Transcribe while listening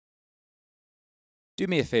Do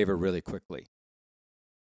me a favor really quickly.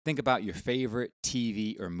 Think about your favorite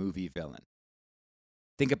TV or movie villain.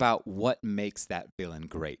 Think about what makes that villain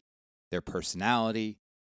great. Their personality,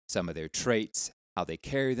 some of their traits, how they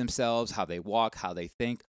carry themselves, how they walk, how they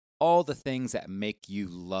think, all the things that make you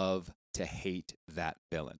love to hate that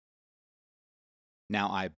villain. Now,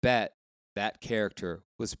 I bet that character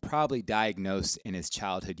was probably diagnosed in his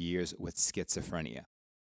childhood years with schizophrenia.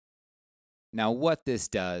 Now, what this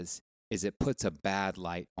does is it puts a bad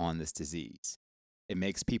light on this disease. It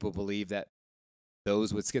makes people believe that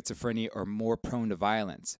those with schizophrenia are more prone to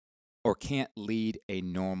violence or can't lead a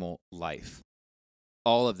normal life.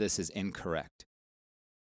 All of this is incorrect.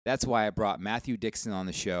 That's why I brought Matthew Dixon on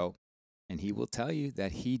the show, and he will tell you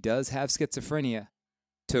that he does have schizophrenia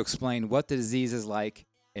to explain what the disease is like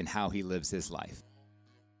and how he lives his life.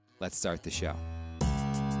 Let's start the show.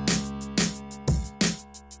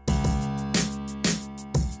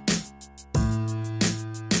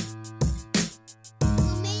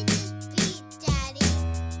 Who made this beat, Daddy?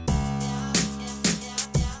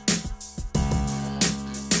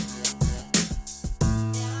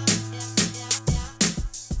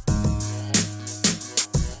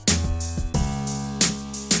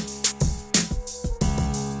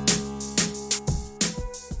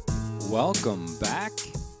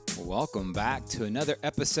 Welcome back to another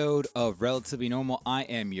episode of Relatively Normal. I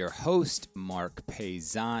am your host, Mark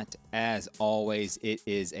Payzant. As always, it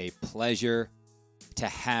is a pleasure to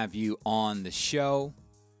have you on the show,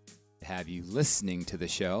 to have you listening to the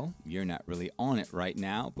show. You're not really on it right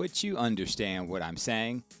now, but you understand what I'm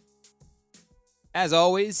saying. As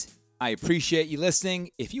always, I appreciate you listening.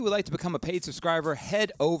 If you would like to become a paid subscriber,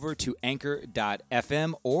 head over to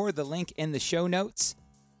anchor.fm or the link in the show notes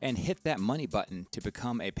and hit that money button to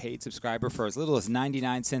become a paid subscriber for as little as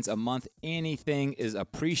 99 cents a month. Anything is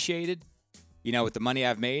appreciated. You know, with the money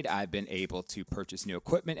I've made, I've been able to purchase new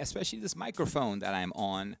equipment, especially this microphone that I'm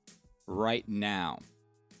on right now.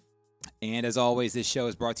 And as always, this show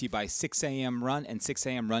is brought to you by 6am Run and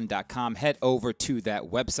 6amrun.com. Head over to that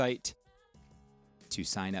website to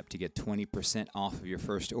sign up to get 20% off of your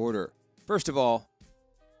first order. First of all,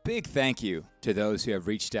 big thank you to those who have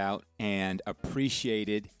reached out and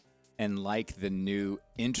appreciated and liked the new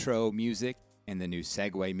intro music and the new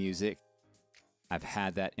segue music. I've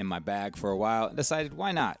had that in my bag for a while and decided,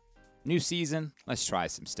 why not? New season, let's try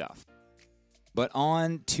some stuff. But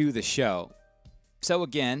on to the show. So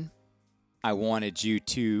again, I wanted you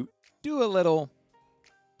to do a little,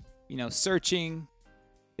 searching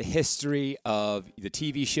the history of the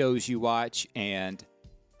TV shows you watch and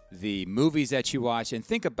the movies that you watch, and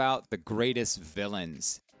think about the greatest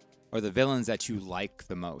villains or the villains that you like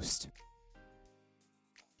the most.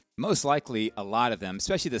 Most likely, a lot of them,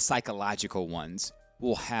 especially the psychological ones,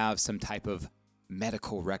 will have some type of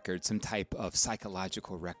medical record, some type of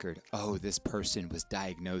psychological record. Oh, this person was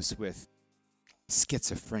diagnosed with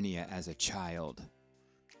schizophrenia as a child.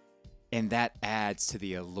 And that adds to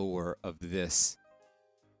the allure of this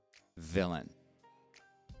villain.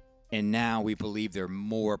 And now we believe they're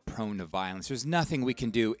more prone to violence. There's nothing we can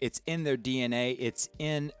do. It's in their DNA. It's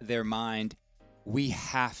in their mind. We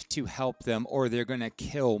have to help them or they're going to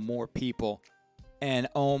kill more people. And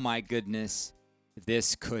oh my goodness,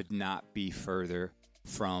 this could not be further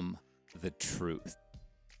from the truth.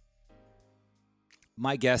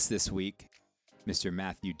 My guest this week, Mr.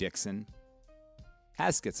 Matthew Dixon,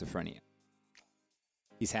 has schizophrenia.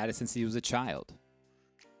 He's had it since he was a child.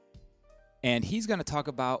 And he's going to talk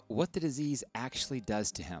about what the disease actually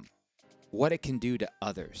does to him, what it can do to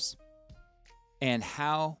others, and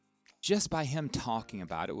how just by him talking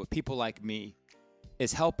about it with people like me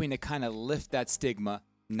is helping to kind of lift that stigma,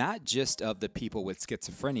 not just of the people with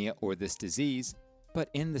schizophrenia or this disease, but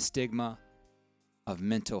in the stigma of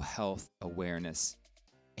mental health awareness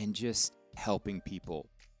and just helping people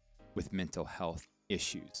with mental health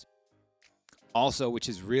issues. Also, which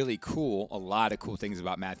is really cool, a lot of cool things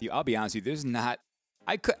about Matthew. I'll be honest with you, not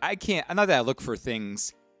that I look for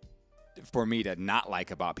things for me to not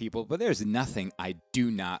like about people, but there's nothing I do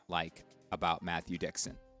not like about Matthew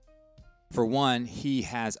Dixon. For one, he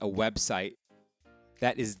has a website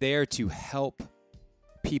that is there to help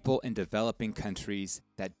people in developing countries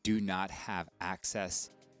that do not have access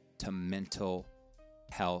to mental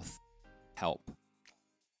health help.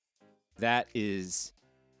 That is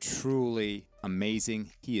truly amazing.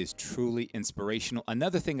 He is truly inspirational.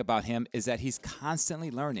 Another thing about him is that he's constantly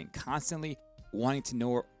learning, constantly wanting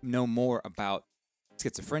to know more about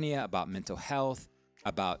schizophrenia, about mental health,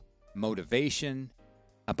 about motivation,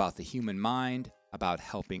 about the human mind, about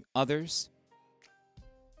helping others.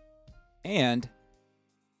 And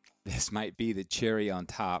this might be the cherry on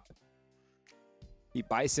top. He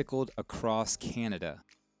bicycled across Canada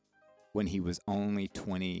when he was only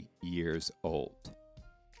 20 years old.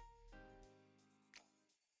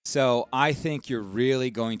 So I think you're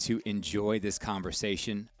really going to enjoy this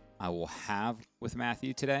conversation I will have with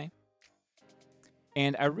Matthew today.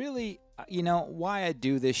 And I really, why I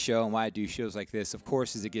do this show and why I do shows like this, of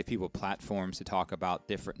course, is to give people platforms to talk about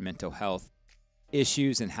different mental health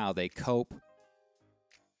issues and how they cope.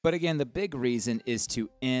 But again, the big reason is to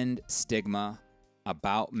end stigma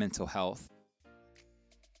about mental health.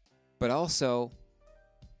 But also,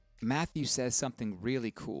 Matthew says something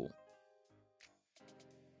really cool.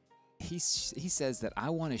 He says that I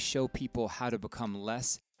want to show people how to become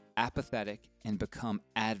less apathetic and become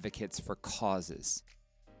advocates for causes.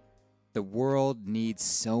 The world needs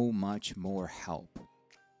so much more help.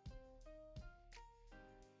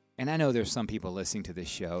 And I know there's some people listening to this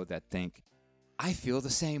show that think, I feel the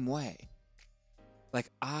same way. Like,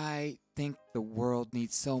 I think the world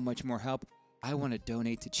needs so much more help. I want to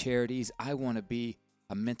donate to charities. I want to be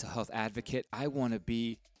a mental health advocate. I want to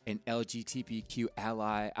be an LGBTQ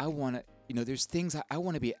ally. I want to, there's things I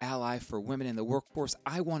want to be an ally for women in the workforce.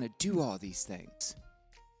 I want to do all these things.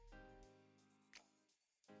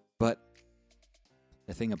 But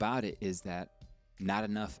the thing about it is that not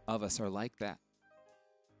enough of us are like that.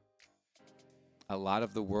 A lot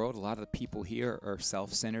of the world, a lot of the people here are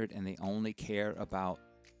self-centered and they only care about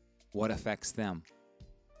what affects them.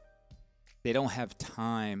 They don't have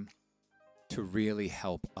time to really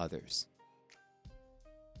help others.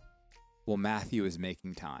 Well, Matthew is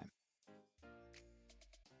making time.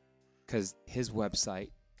 Because his website,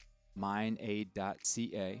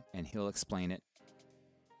 mindaid.ca, and he'll explain it,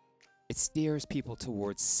 it steers people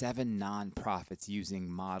towards 7 nonprofits using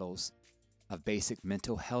models of basic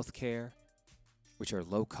mental health care, which are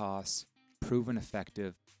low cost, proven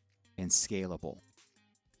effective, and scalable.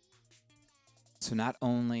 So not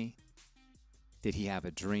only did he have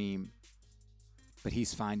a dream, but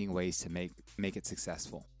he's finding ways to make it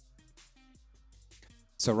successful.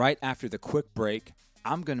 So right after the quick break,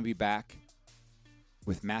 I'm going to be back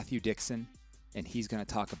with Matthew Dixon, and he's going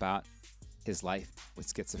to talk about his life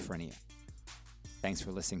with schizophrenia. Thanks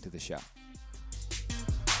for listening to the show.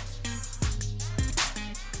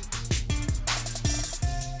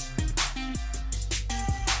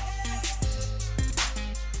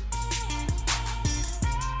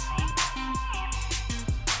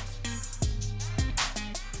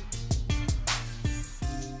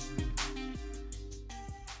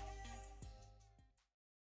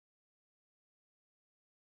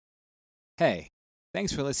 Hey,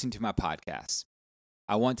 thanks for listening to my podcast.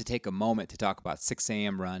 I want to take a moment to talk about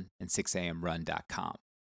 6am Run and 6amrun.com.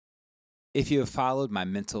 If you have followed my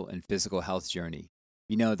mental and physical health journey,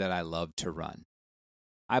 you know that I love to run.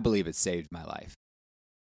 I believe it saved my life.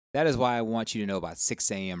 That is why I want you to know about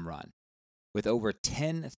 6am Run. With over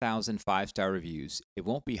 10,000 5-star reviews, it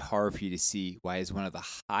won't be hard for you to see why it's one of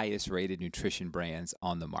the highest rated nutrition brands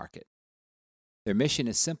on the market. Their mission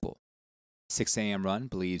is simple. 6am Run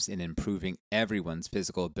believes in improving everyone's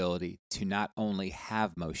physical ability to not only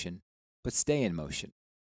have motion, but stay in motion.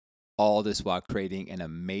 All this while creating an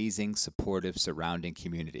amazing, supportive surrounding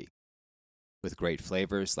community. With great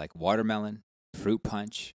flavors like watermelon, fruit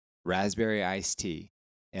punch, raspberry iced tea,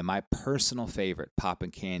 and my personal favorite,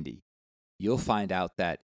 poppin' candy, you'll find out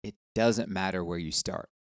that it doesn't matter where you start.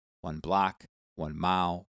 1 block, 1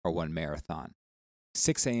 mile, or 1 marathon.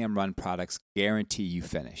 6am Run products guarantee you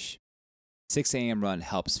finish. 6am Run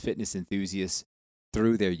helps fitness enthusiasts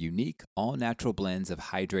through their unique, all-natural blends of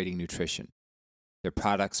hydrating nutrition. Their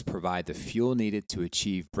products provide the fuel needed to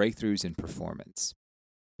achieve breakthroughs in performance.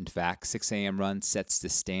 In fact, 6am Run sets the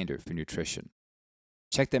standard for nutrition.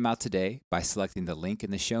 Check them out today by selecting the link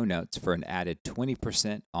in the show notes for an added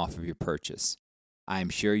 20% off of your purchase. I am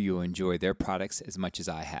sure you'll enjoy their products as much as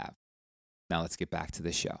I have. Now let's get back to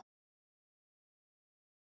the show.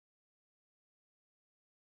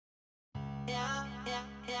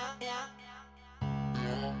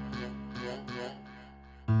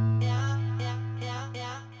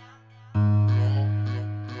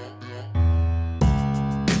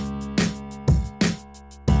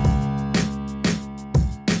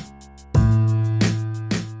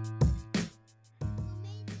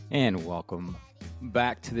 And welcome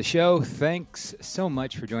back to the show. Thanks so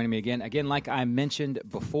much for joining me again. Again, like I mentioned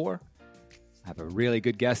before, I have a really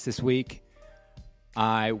good guest this week.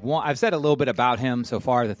 I've said a little bit about him so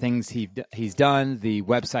far, the things he's done, the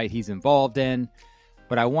website he's involved in,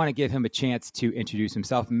 but I want to give him a chance to introduce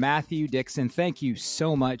himself. Matthew Dixon, thank you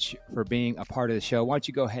so much for being a part of the show. Why don't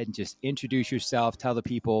you go ahead and just introduce yourself, tell the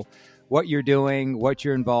people what you're doing, what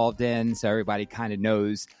you're involved in, so everybody kind of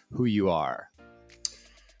knows who you are.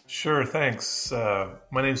 Sure, thanks.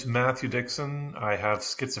 My name's Matthew Dixon. I have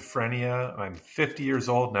schizophrenia. I'm 50 years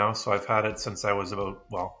old now, so I've had it since I was about,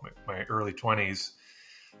 well, my early 20s.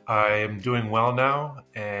 I am doing well now,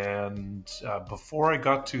 and before I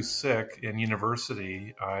got too sick in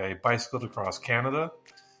university, I bicycled across Canada.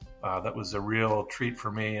 That was a real treat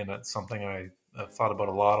for me, and it's something I've thought about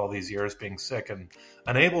a lot all these years, being sick and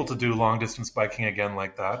unable to do long distance biking again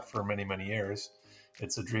like that for many, many years.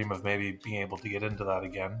 It's a dream of maybe being able to get into that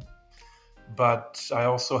again. But I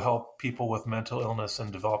also help people with mental illness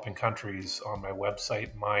in developing countries on my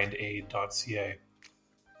website, mindaid.ca.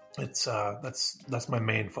 It's that's my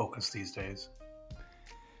main focus these days.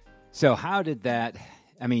 So how did that?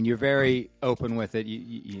 I mean, you're very open with it.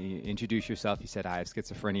 You introduce yourself. You said I have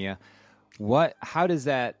schizophrenia. What? How does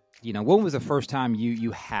that? When was the first time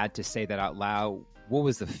you had to say that out loud? What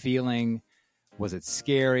was the feeling? Was it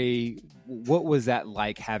scary? What was that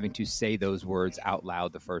like, having to say those words out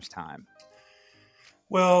loud the first time?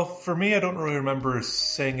 Well, for me, I don't really remember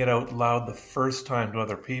saying it out loud the first time to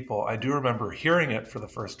other people. I do remember hearing it for the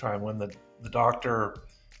first time when the doctor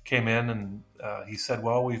came in and he said,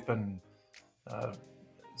 well, we've been, uh,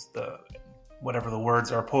 the whatever the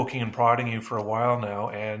words are, poking and prodding you for a while now,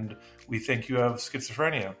 and we think you have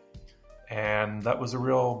schizophrenia. And that was a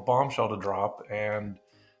real bombshell to drop. And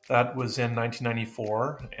that was in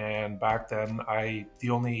 1994. And back then, I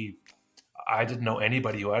didn't know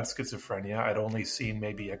anybody who had schizophrenia. I'd only seen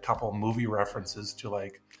maybe a couple movie references to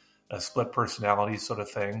like a split personality sort of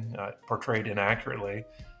thing, portrayed inaccurately.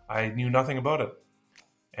 I knew nothing about it.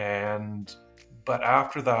 But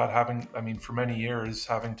after that, for many years,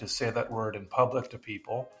 having to say that word in public to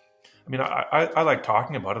people, I like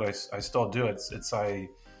talking about it. I still do.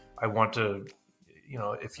 I want to,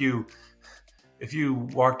 if you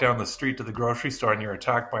walk down the street to the grocery store and you're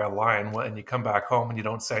attacked by a lion, and you come back home and you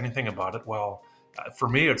don't say anything about it, well, for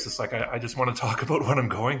me, it's just like I just want to talk about what I'm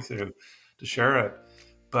going through, to share it.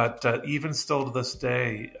 But even still to this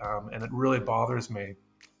day, and it really bothers me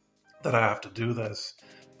that I have to do this.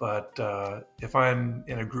 But if I'm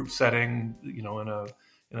in a group setting,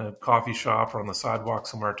 in a coffee shop or on the sidewalk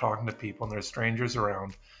somewhere talking to people and there's strangers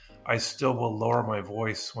around, I still will lower my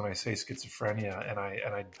voice when I say schizophrenia, and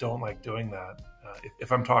I don't like doing that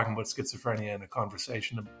if I'm talking about schizophrenia in a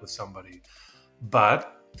conversation with somebody.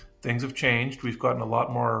 But things have changed. We've gotten a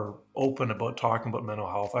lot more open about talking about mental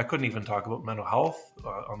health. I couldn't even talk about mental health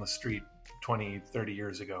on the street 20, 30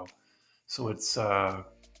 years ago. So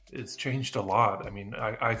it's changed a lot. I mean,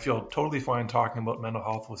 I feel totally fine talking about mental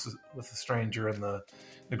health with a stranger in the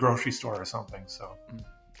grocery store or something. So.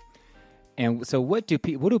 And so, what do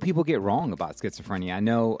people get wrong about schizophrenia? I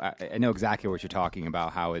know exactly what you're talking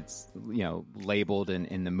about, how it's labeled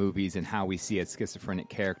in the movies and how we see a schizophrenic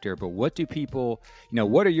character. But what do people,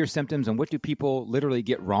 what are your symptoms, and what do people literally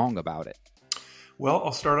get wrong about it? Well,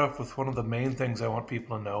 I'll start off with one of the main things I want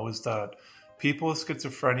people to know is that people with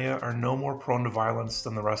schizophrenia are no more prone to violence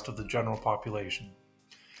than the rest of the general population.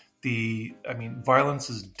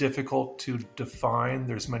 Violence is difficult to define.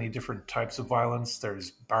 There's many different types of violence.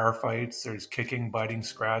 There's bar fights, there's kicking, biting,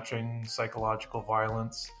 scratching, psychological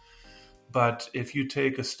violence. But if you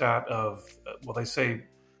take a stat of, they say,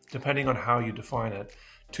 depending on how you define it,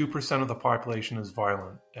 2% of the population is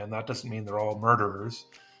violent. And that doesn't mean they're all murderers.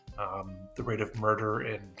 The rate of murder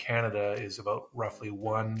in Canada is about roughly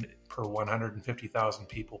 1 per 150,000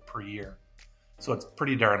 people per year. So it's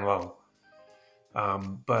pretty darn low.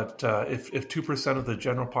 But if 2% of the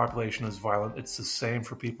general population is violent, it's the same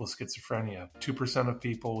for people with schizophrenia. 2% of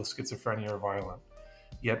people with schizophrenia are violent.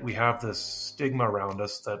 Yet we have this stigma around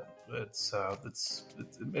us that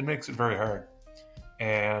it makes it very hard.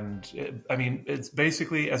 And it's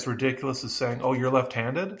basically as ridiculous as saying, "Oh, you're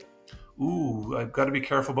left-handed? Ooh, I've got to be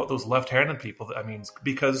careful about those left-handed people."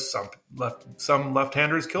 Because some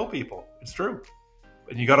left-handers kill people. It's true,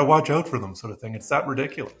 and you got to watch out for them, sort of thing. It's that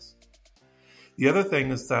ridiculous. The other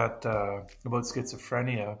thing is that about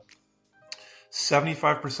schizophrenia,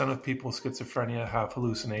 75% of people with schizophrenia have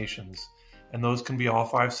hallucinations, and those can be all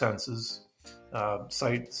five senses: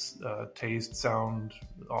 sight, taste, sound,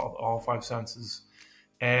 all five senses.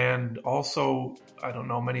 And also, I don't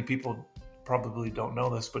know, many people probably don't know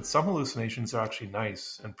this, but some hallucinations are actually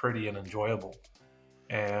nice and pretty and enjoyable.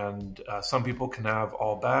 And some people can have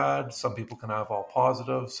all bad, some people can have all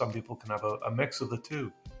positive, some people can have a mix of the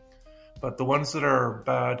two. But the ones that are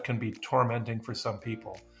bad can be tormenting for some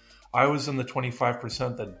people. I was in the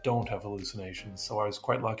 25% that don't have hallucinations, so I was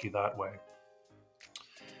quite lucky that way.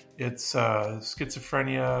 It's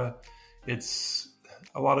schizophrenia. It's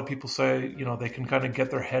a lot of people say, they can kind of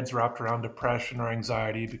get their heads wrapped around depression or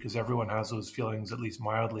anxiety because everyone has those feelings, at least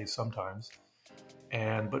mildly sometimes.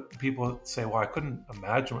 But people say, well, I couldn't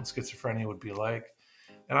imagine what schizophrenia would be like.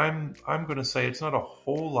 And I'm going to say it's not a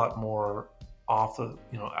whole lot more off the,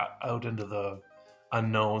 out into the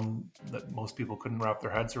unknown that most people couldn't wrap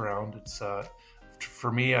their heads around. It's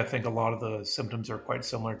for me, I think a lot of the symptoms are quite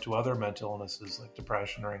similar to other mental illnesses like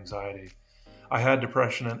depression or anxiety. I had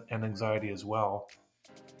depression and anxiety as well.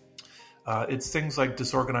 It's things like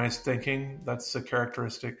disorganized thinking. That's a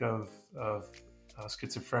characteristic of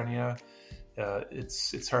schizophrenia.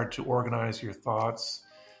 It's hard to organize your thoughts.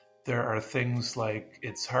 There are things like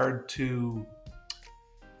it's hard to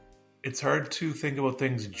think about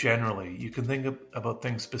things generally. You can think about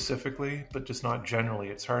things specifically, but just not generally.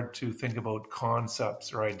 It's hard to think about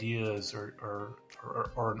concepts or ideas or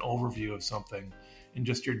an overview of something in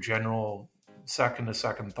just your general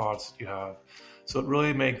second-to-second thoughts that you have. So it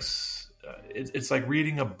really makes it's like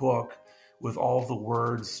reading a book with all the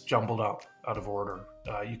words jumbled up out of order.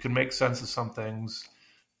 You can make sense of some things,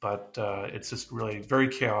 but it's just really very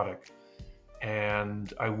chaotic.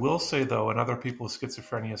 And I will say, though, and other people with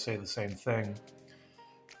schizophrenia say the same thing,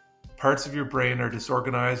 parts of your brain are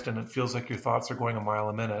disorganized and it feels like your thoughts are going a mile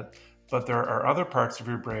a minute, but there are other parts of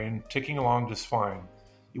your brain ticking along just fine.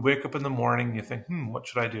 You wake up in the morning and you think, what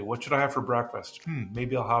should I do? What should I have for breakfast?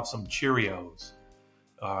 Maybe I'll have some Cheerios.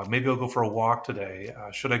 Maybe I'll go for a walk today.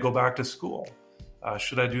 Should I go back to school?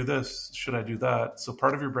 Should I do this? Should I do that? So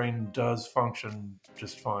part of your brain does function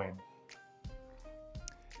just fine.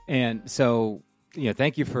 And so,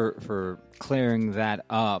 thank you for clearing that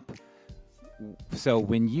up. So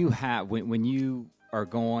when you are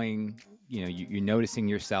going, you're noticing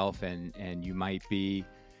yourself and you might be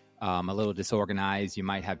a little disorganized, you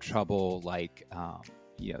might have trouble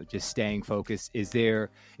just staying focused. Is there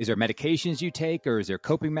medications you take, or is there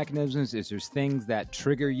coping mechanisms? Is there things that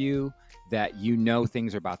trigger you that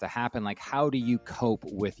things are about to happen? Like, how do you cope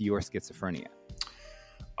with your schizophrenia?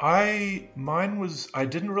 I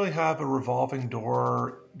didn't really have a revolving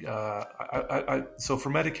door. So for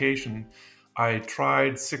medication, I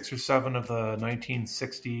tried 6 or 7 of the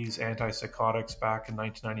 1960s antipsychotics back in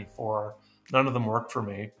 1994. None of them worked for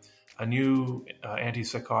me. A new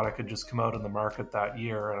antipsychotic had just come out in the market that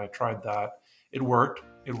year, and I tried that. It worked.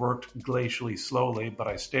 It worked glacially slowly, but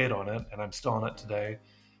I stayed on it, and I'm still on it today.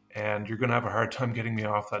 And you're going to have a hard time getting me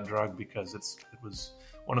off that drug because it was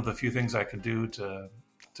one of the few things I could do to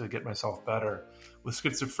get myself better. With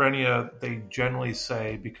schizophrenia, they generally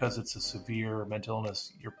say because it's a severe mental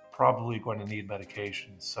illness, you're probably going to need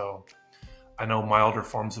medication. So I know milder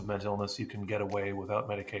forms of mental illness, you can get away without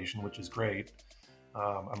medication, which is great.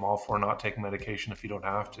 I'm all for not taking medication if you don't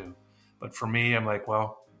have to. But for me, I'm like,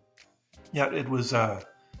 well, yeah, it was,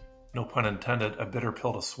 no pun intended, a bitter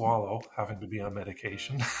pill to swallow, having to be on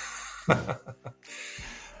medication.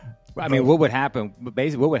 I mean, what would happen?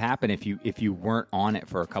 Basically, what would happen if you weren't on it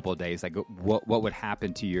for a couple of days? Like, what would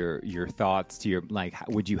happen to your thoughts? To your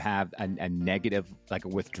would you have a negative, like a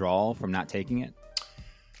withdrawal from not taking it?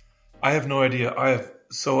 I have no idea.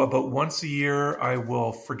 So about once a year, I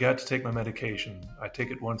will forget to take my medication. I take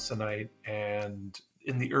it once a night, and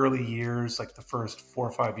in the early years, like the first 4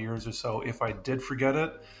 or 5 years or so, if I did forget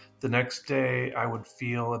it, the next day I would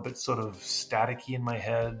feel a bit sort of staticky in my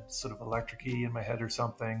head, sort of electric-y in my head or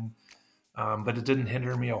something. But it didn't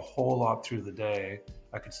hinder me a whole lot through the day.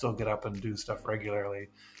 I could still get up and do stuff regularly.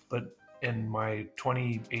 But in my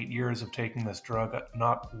 28 years of taking this drug,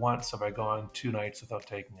 not once have I gone 2 nights without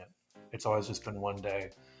taking it. It's always just been one day.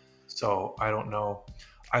 So I don't know.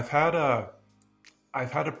 I've had a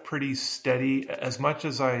pretty steady, as much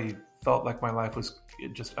as I felt like my life was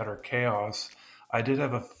just utter chaos, I did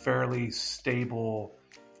have a fairly stable,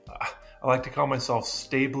 I like to call myself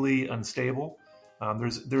stably unstable.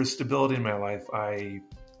 There's stability in my life. I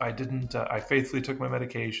faithfully took my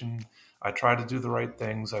medication. I tried to do the right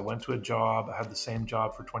things. I went to a job. I had the same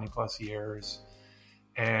job for 20 plus years,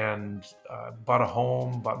 and bought a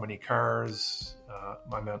home, bought many cars.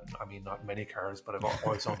 I mean, not many cars, but I've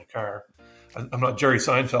always owned a car. I'm not Jerry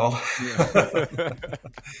Seinfeld. Yeah.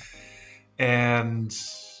 And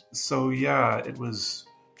so, yeah, it was,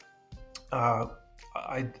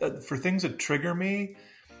 for things that trigger me,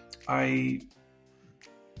 I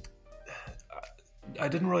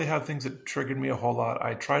didn't really have things that triggered me a whole lot.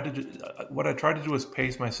 What I tried to do was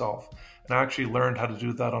pace myself, and I actually learned how to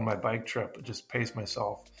do that on my bike trip. Just pace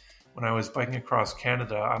myself. When I was biking across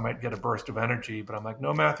Canada, I might get a burst of energy, but I'm like,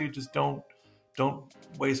 no, Matthew, just don't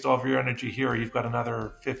waste all of your energy here. You've got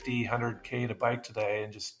another 50, 100K to bike today,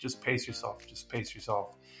 and just pace yourself. Just pace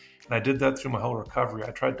yourself. And I did that through my whole recovery.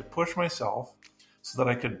 I tried to push myself so that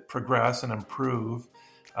I could progress and improve,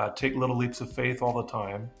 take little leaps of faith all the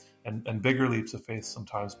time. and bigger leaps of faith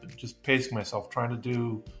sometimes, but just pacing myself, trying to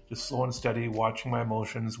do just slow and steady, watching my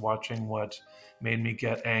emotions, watching what made me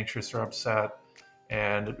get anxious or upset.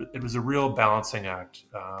 And it was a real balancing act.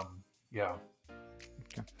 Yeah.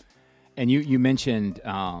 Okay. And you mentioned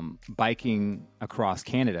biking across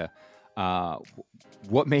Canada.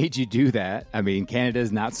 What made you do that? I mean, Canada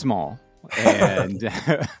is not small. And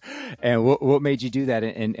and what made you do that?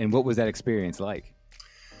 And what was that experience like?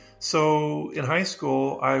 So in high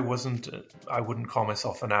school, I wouldn't call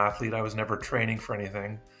myself an athlete. I was never training for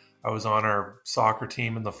anything. I was on our soccer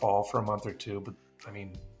team in the fall for a month or two, but I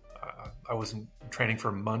mean, I wasn't training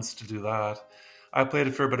for months to do that. I played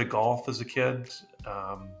a fair bit of golf as a kid.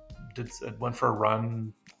 Went for a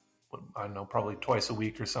run, I don't know, probably twice a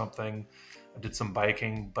week or something. I did some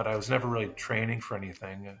biking, but I was never really training for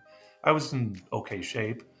anything. I was in okay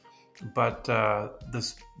shape. But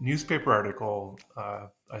this newspaper article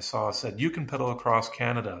I saw said, you can pedal across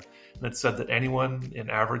Canada. And it said that anyone in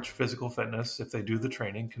average physical fitness, if they do the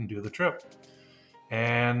training, can do the trip.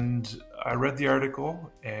 And I read the article,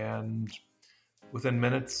 and within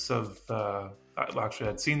minutes of, actually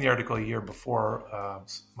I'd seen the article a year before.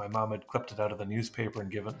 My mom had clipped it out of the newspaper and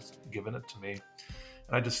given it to me.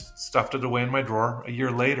 And I just stuffed it away in my drawer. A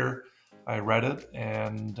year later, I read it,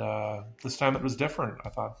 and this time it was different. I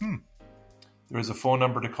thought, there was a phone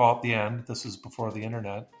number to call at the end. This was before the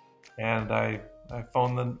internet. And I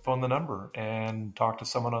phoned the number and talked to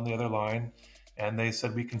someone on the other line, and they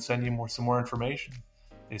said, we can send you some more information.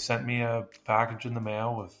 They sent me a package in the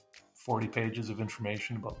mail with 40 pages of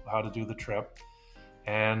information about how to do the trip.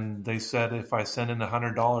 And they said if I sent in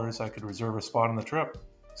 $100, I could reserve a spot on the trip.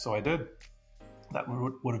 So I did. That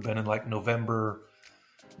would have been in like November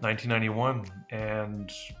 1991. And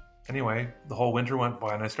anyway, the whole winter went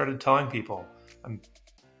by, and I started telling people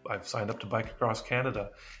I've signed up to bike across Canada.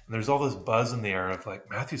 And there's all this buzz in the air of like,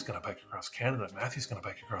 Matthew's going to bike across Canada. Matthew's going to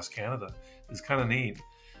bike across Canada. It's kind of neat.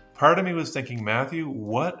 Part of me was thinking, Matthew,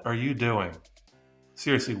 what are you doing?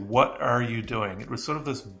 Seriously, what are you doing? It was sort of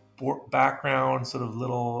this background, sort of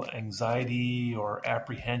little anxiety or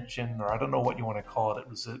apprehension, or I don't know what you want to call it.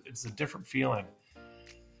 It's a different feeling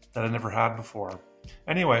that I never had before.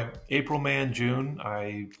 Anyway, April, May, and June,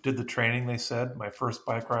 I did the training, they said. My first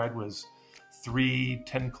bike ride was 3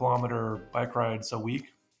 10-kilometer bike rides a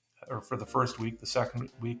week, or for the first week. The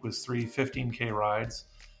second week was 3 15K rides,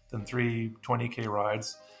 then 3 20K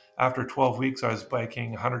rides. After 12 weeks, I was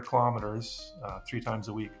biking 100 kilometers 3 times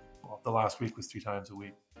a week. Well, the last week was 3 times a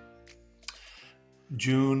week.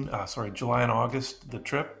 July and August, the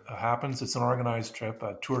trip happens. It's an organized trip,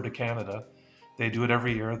 a Tour de Canada. They do it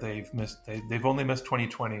every year. They've only missed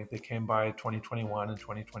 2020. They came by 2021 and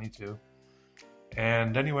 2022.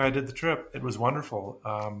 And anyway, I did the trip. It was wonderful.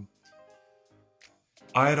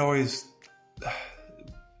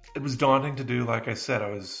 It was daunting to do, like I said.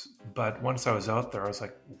 But once I was out there, I was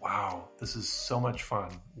like, wow, this is so much fun.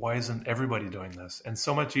 Why isn't everybody doing this? And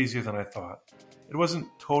so much easier than I thought. It wasn't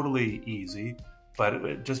totally easy, but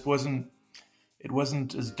it just wasn't. It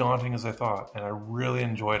wasn't as daunting as I thought, and I really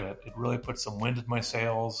enjoyed it. It really put some wind in my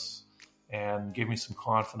sails and gave me some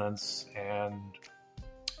confidence. And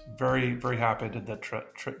very, very happy I did that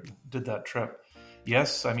trip.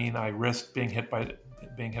 Yes, I mean I risked being hit by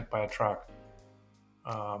a truck,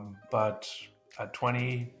 but at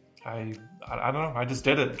 20, I don't know. I just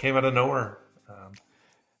did it. It came out of nowhere.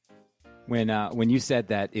 When you said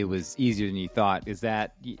that it was easier than you thought, is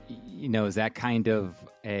that is that kind of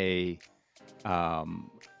an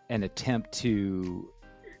attempt to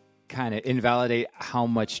kind of invalidate how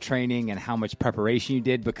much training and how much preparation you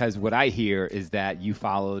did? Because what I hear is that you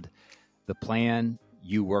followed the plan,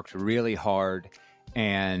 you worked really hard,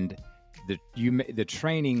 and the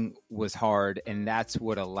training was hard, and that's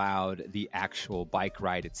what allowed the actual bike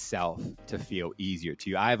ride itself to feel easier to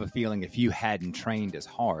you. I have a feeling if you hadn't trained as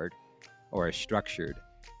hard or as structured,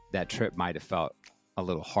 that trip might have felt a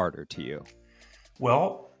little harder to you.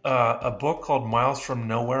 Well, a book called Miles from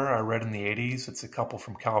Nowhere I read in the 80s. It's a couple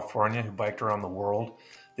from California who biked around the world.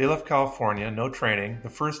 They left California, no training. The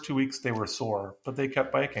first 2 weeks they were sore, but they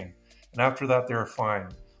kept biking. And after that, they were fine.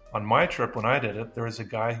 On my trip, when I did it, there was a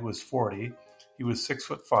guy who was 40. He was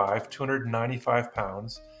 6'5", 295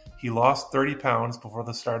 pounds. He lost 30 pounds before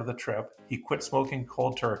the start of the trip. He quit smoking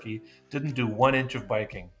cold turkey, didn't do 1 inch of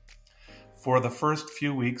biking. For the first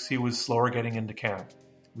few weeks, he was slower getting into camp.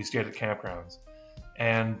 We stayed at campgrounds.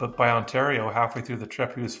 But by Ontario, halfway through the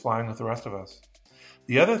trip, he was flying with the rest of us.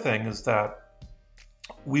 The other thing is that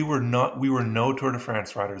we were no Tour de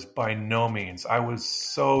France riders by no means. I was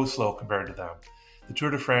so slow compared to them. The Tour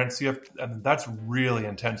de France, that's really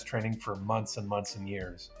intense training for months and months and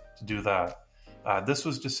years to do that. This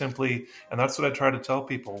was just simply, and that's what I try to tell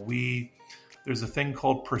people. There's a thing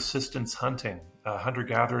called persistence hunting.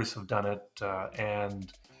 Hunter-gatherers have done it,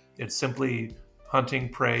 and it's simply hunting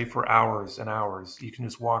prey for hours and hours. You can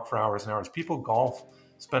just walk for hours and hours. People golf,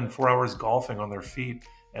 spend 4 hours golfing on their feet,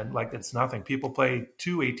 and like it's nothing. People play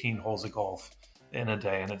 18 holes of golf in a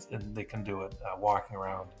day, and they can do it walking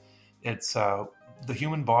around. It's the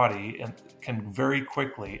human body and can very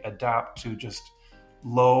quickly adapt to just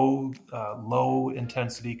low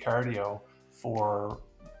intensity cardio for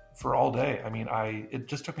all day. I mean, it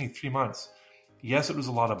just took me 3 months. Yes, it was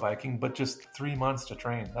a lot of biking, but just 3 months to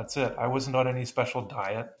train. That's it. I wasn't on any special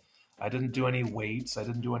diet. I didn't do any weights. I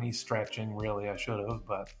didn't do any stretching. Really, I should have,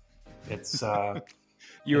 but it's.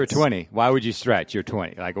 You were 20. Why would you stretch? You're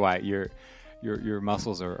 20. Like why? Your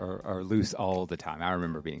muscles are loose all the time. I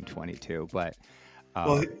remember being 22, but.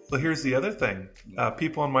 Well, here's the other thing.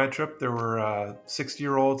 People on my trip, there were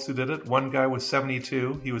 60-year-olds who did it. One guy was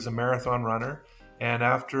 72. He was a marathon runner. And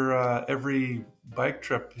after every bike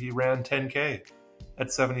trip, he ran 10K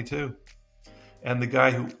at 72. And the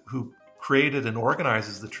guy who created and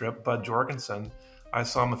organizes the trip, Bud Jorgensen, I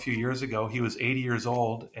saw him a few years ago. He was 80 years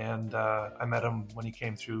old, and I met him when he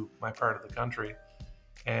came through my part of the country.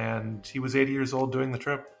 And he was 80 years old doing the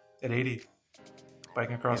trip at 80.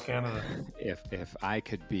 Biking across Canada. If I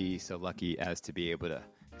could be so lucky as to be able to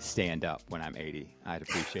stand up when I'm 80, I'd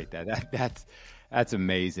appreciate that. That's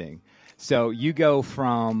amazing. So you go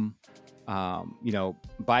from,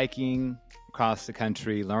 biking across the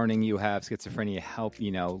country, learning you have schizophrenia,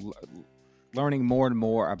 learning more and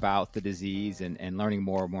more about the disease and learning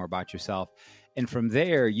more and more about yourself. And from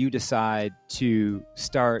there, you decide to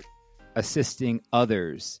start assisting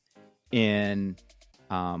others in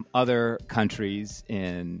other countries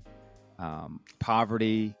in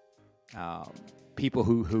poverty, people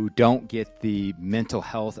who don't get the mental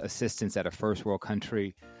health assistance that a first world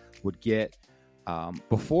country would get.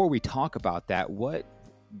 Before we talk about that,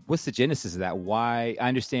 what's the genesis of that? Why? I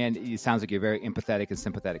understand it sounds like you're a very empathetic and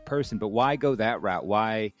sympathetic person, but why go that route?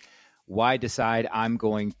 Why decide I'm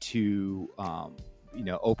going to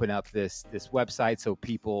open up this website so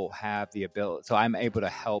people have the ability, so I'm able to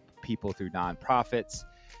help people through nonprofits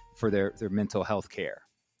for their mental health care?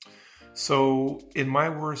 So in my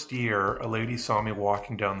worst year, a lady saw me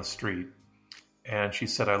walking down the street, and she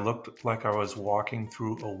said I looked like I was walking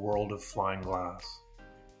through a world of flying glass.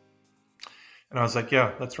 And I was like,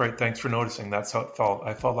 yeah, that's right. Thanks for noticing. That's how it felt.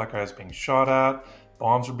 I felt like I was being shot at.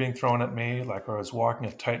 Bombs were being thrown at me, like I was walking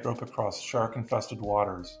a tightrope across shark-infested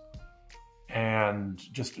waters. And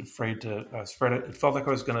just afraid. It felt like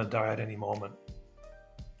I was going to die at any moment.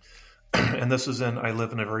 And this is I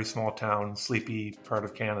live in a very small town, sleepy part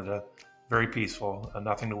of Canada, very peaceful,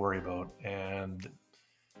 nothing to worry about. And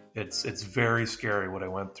it's very scary what I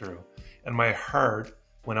went through. And my heart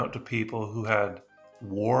went out to people who had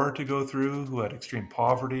war to go through, who had extreme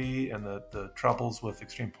poverty and the troubles with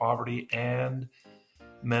extreme poverty and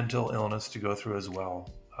mental illness to go through as well.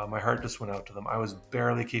 My heart just went out to them. I was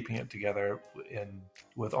barely keeping it together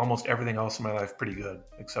with almost everything else in my life pretty good,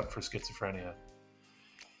 except for schizophrenia.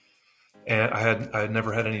 And I had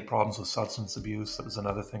never had any problems with substance abuse. That was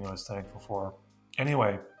another thing I was thankful for.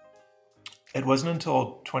 Anyway, it wasn't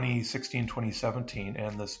until 2016, 2017,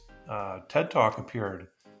 and this TED Talk appeared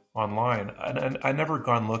online. And I'd never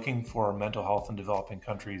gone looking for mental health in developing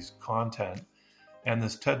countries content. And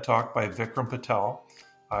this TED Talk by Vikram Patel,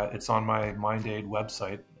 it's on my MindAid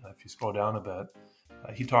website. If you scroll down a bit,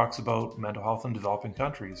 he talks about mental health in developing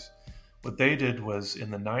countries. What they did was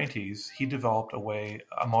in the 90s, he developed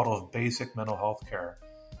a model of basic mental health care.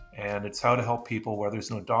 And it's how to help people where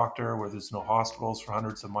there's no doctor, where there's no hospitals for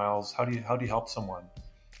hundreds of miles. How do you help someone?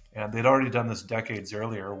 And they'd already done this decades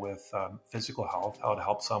earlier with physical health, how to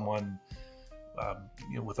help someone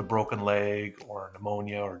with a broken leg or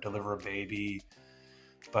pneumonia or deliver a baby.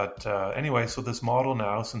 But anyway, so this model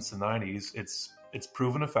now, since the 90s, it's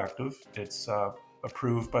proven effective. It's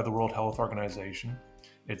approved by the World Health Organization.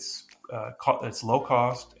 It's low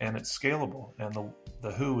cost and it's scalable. And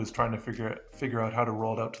the WHO is trying to figure out how to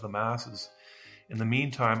roll it out to the masses. In the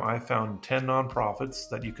meantime, I found 10 nonprofits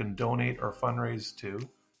that you can donate or fundraise to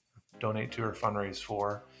or fundraise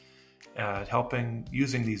for, helping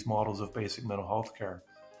using these models of basic mental health care.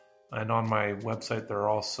 And on my website, there are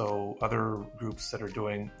also other groups that are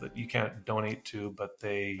doing that you can't donate to, but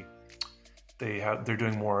they're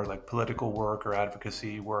doing more like political work or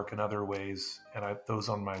advocacy work in other ways, and those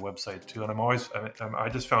on my website too. And I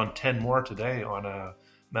just found 10 more today on a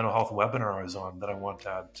mental health webinar I was on that I want to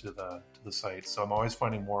add to the site. So I'm always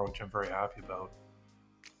finding more, which I'm very happy about.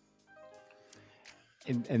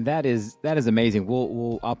 And that is amazing.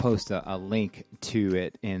 I'll post a link to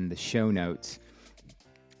it in the show notes.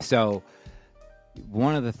 So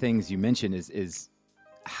one of the things you mentioned is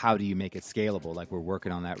how do you make it scalable? Like, we're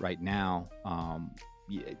working on that right now.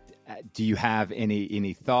 Do you have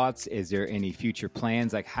any thoughts? Is there any future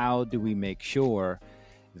plans? Like, how do we make sure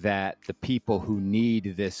that the people who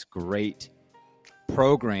need this great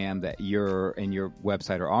program that you're and your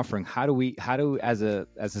website are offering, how do as a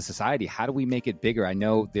society, how do we make it bigger? I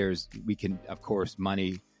know we can, of course,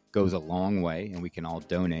 money goes a long way and we can all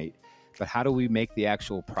donate, but how do we make the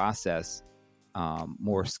actual process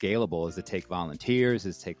more scalable? Does it take volunteers?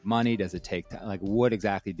 Does it take money? Does it take, like, what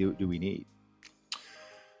exactly do we need?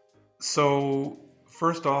 So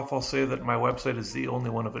first off, I'll say that my website is the only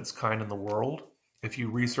one of its kind in the world. If you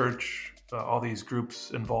research all these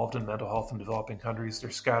groups involved in mental health in developing countries, they're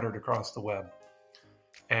scattered across the web.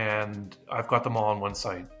 And I've got them all on one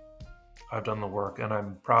site. I've done the work, and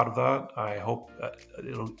I'm proud of that. I hope that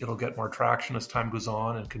it'll get more traction as time goes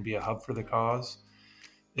on and can be a hub for the cause.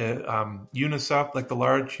 UNICEF, like the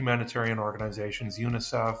large humanitarian organizations,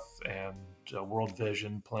 UNICEF and World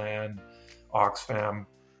Vision Plan, Oxfam,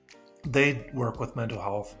 they work with mental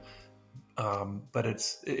health. But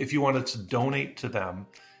if you wanted to donate to them,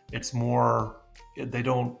 it's more, they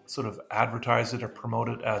don't sort of advertise it or promote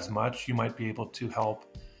it as much. You might be able to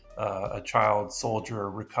help a child soldier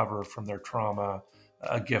recover from their trauma,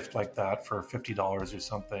 a gift like that for $50 or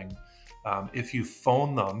something. If you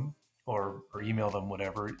phone them or email them,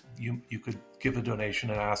 whatever, you could give a donation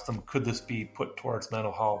and ask them, could this be put towards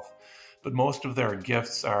mental health? But most of their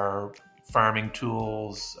gifts are farming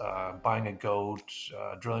tools, buying a goat,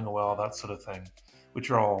 drilling a well, that sort of thing,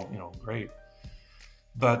 which are all, great.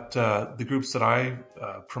 But the groups that I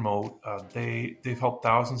promote, they've helped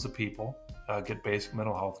thousands of people get basic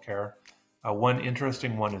mental health care. One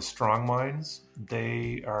interesting one is Strong Minds.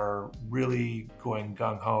 They are really going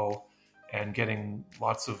gung-ho and getting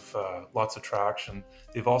lots of traction.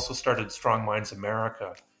 They've also started Strong Minds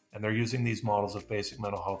America, and they're using these models of basic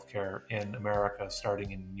mental health care in America,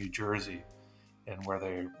 starting in New Jersey, and where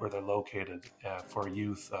they're located for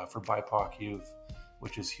youth, for BIPOC youth,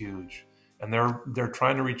 which is huge. And they're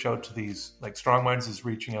trying to reach out to these, like Strong Minds is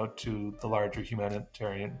reaching out to the larger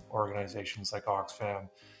humanitarian organizations like Oxfam,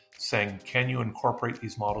 saying, can you incorporate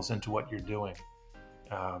these models into what you're doing?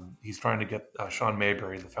 He's trying to get, Sean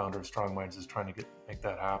Mayberry, the founder of Strong Minds, is trying to make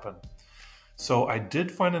that happen. So I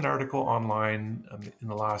did find an article online in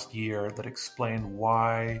the last year that explained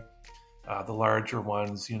why the larger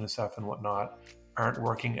ones, UNICEF and whatnot, aren't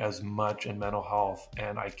working as much in mental health.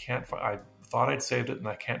 And I thought I'd saved it and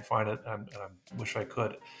I can't find it, and I wish I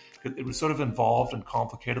could. It was sort of involved and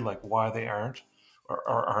complicated, like why they aren't or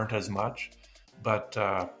aren't as much. But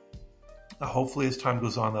hopefully as time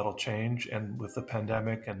goes on, that'll change. And with the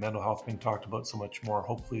pandemic and mental health being talked about so much more,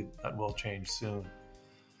 hopefully that will change soon.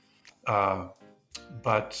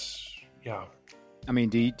 But yeah. I mean,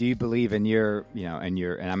 do you believe in your,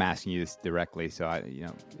 and I'm asking you this directly, so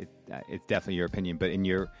it's definitely your opinion, but in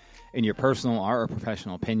your personal or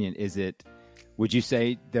professional opinion, would you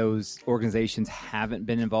say those organizations haven't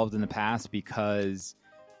been involved in the past because,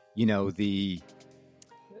 the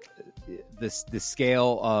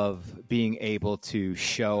scale of being able to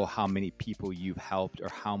show how many people you've helped or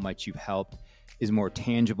how much you've helped is more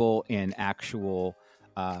tangible in actual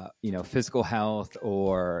physical health,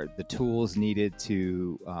 or the tools needed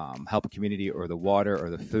to help a community, or the water or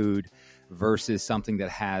the food, versus something that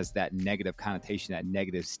has that negative connotation, that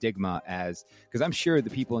negative stigma? Because I'm sure the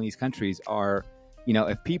people in these countries are,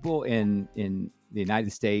 if people in the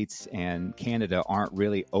United States and Canada aren't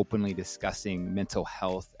really openly discussing mental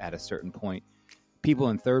health at a certain point, people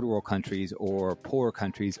in third world countries or poorer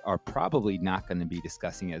countries are probably not going to be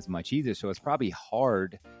discussing as much either. So it's probably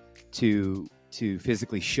hard to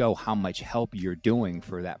physically show how much help you're doing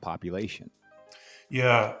for that population.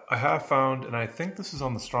 Yeah, I have found, and I think this is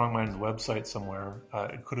on the Strong Minds website somewhere,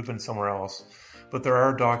 it could have been somewhere else, but there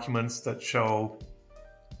are documents that show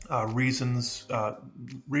reasons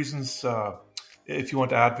if you want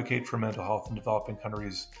to advocate for mental health in developing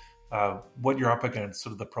countries, what you're up against,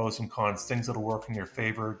 sort of the pros and cons, things that'll work in your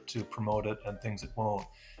favor to promote it and things that won't.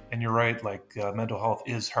 And you're right, like mental health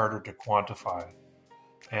is harder to quantify.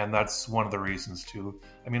 And that's one of the reasons too.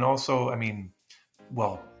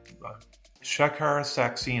 Shekhar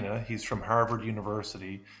Saxena, he's from Harvard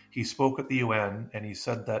University. He spoke at the UN and he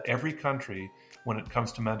said that every country, when it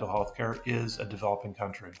comes to mental health care, is a developing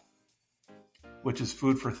country, which is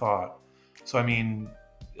food for thought. So,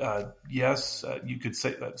 yes, you could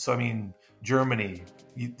say that. So, Germany,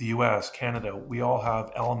 the US, Canada, we all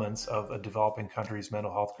have elements of a developing country's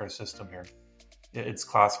mental health care system here. It's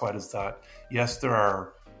classified as that. Yes, there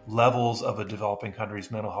are levels of a developing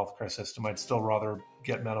country's mental health care system. I'd still rather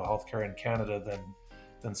get mental health care in Canada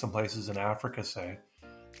than some places in Africa, say.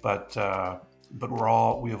 But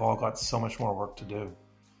we have all got so much more work to do,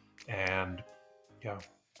 and yeah.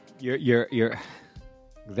 You're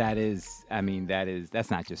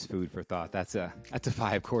that's not just food for thought. That's a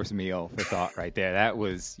 5-course meal for thought right there.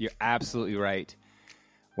 You're absolutely right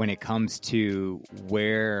when it comes to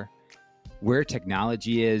where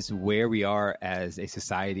technology is, where we are as a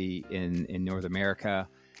society in North America,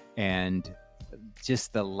 and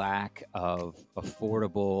just the lack of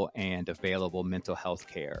affordable and available mental health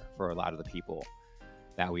care for a lot of the people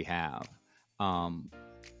that we have.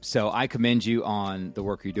 So I commend you on the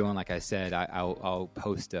work you're doing. Like I said, I'll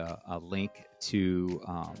post a link to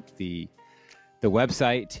the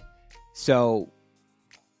website. So,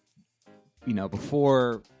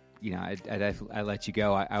 before I let you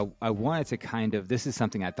go, I wanted to kind of, this is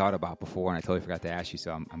something I thought about before and I totally forgot to ask you.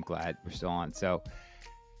 So I'm glad we're still on. So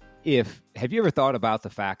have you ever thought about the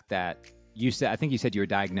fact that I think you said you were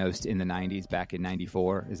diagnosed in the 90s, back in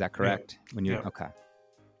 94. Is that correct? Yeah. Okay.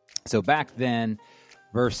 So back then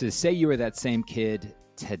versus say you were that same kid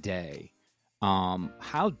today,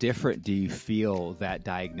 how different do you feel that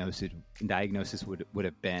diagnosis would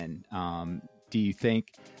have been? Do you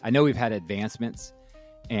think, I know we've had advancements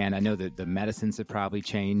and I know that the medicines have probably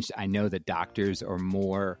changed. I know that doctors are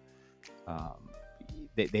more,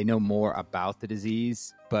 they know more about the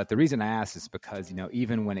disease. But the reason I ask is because,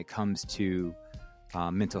 even when it comes to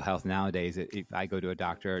mental health nowadays, if I go to a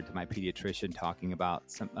doctor, to my pediatrician, talking about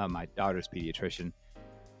my daughter's pediatrician,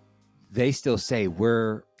 they still say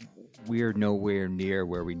we're nowhere near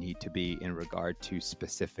where we need to be in regard to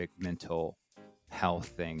specific mental health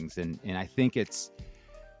things. And I think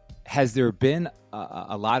has there been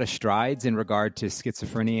a lot of strides in regard to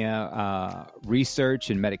schizophrenia research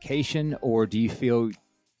and medication, or do you feel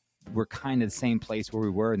we're kind of the same place where we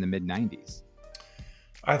were in the mid-90s?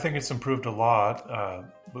 I think it's improved a lot,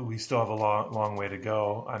 but we still have a long way to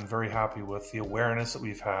go. I'm very happy with the awareness that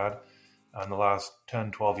we've had in the last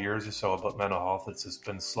 10, 12 years or so about mental health. It's just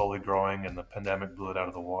been slowly growing, and the pandemic blew it out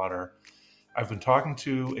of the water. I've been talking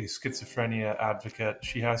to a schizophrenia advocate.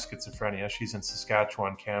 She has schizophrenia. She's in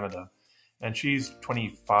Saskatchewan, Canada, and she's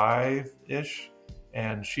 25-ish,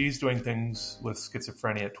 and she's doing things with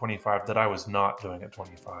schizophrenia at 25 that I was not doing at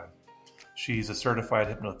 25. She's a certified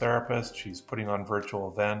hypnotherapist. She's putting on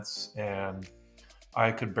virtual events, and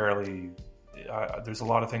I could barely. There's a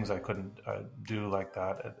lot of things I couldn't do like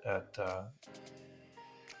that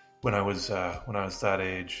when I was that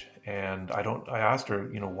age. And I asked her,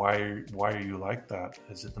 why are you like that?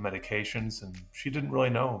 Is it the medications? And she didn't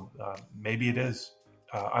really know. Maybe it is.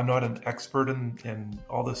 I'm not an expert in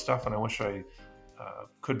all this stuff, and I wish I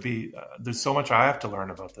could be. There's so much I have to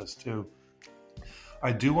learn about this too.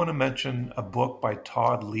 I do want to mention a book by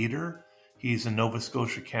Todd Leader. He's in Nova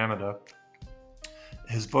Scotia, Canada.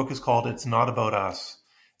 His book is called It's Not About Us,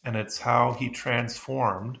 and it's how he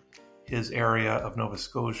transformed his area of Nova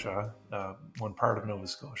Scotia, one part of Nova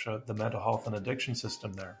Scotia, the mental health and addiction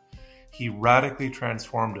system there. He radically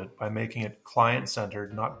transformed it by making it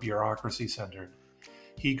client-centered, not bureaucracy-centered.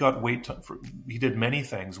 He got he did many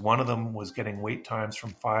things. One of them was getting wait times from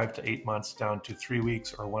 5 to 8 months down to 3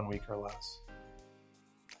 weeks or 1 week or less.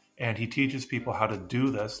 And he teaches people how to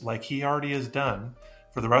do this like he already has done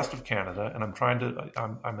for the rest of Canada. And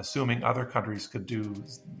I'm assuming other countries could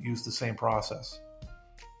use the same process.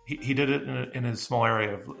 He did it in his small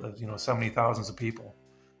area of, so many thousands of people.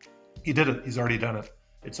 He did it. He's already done it.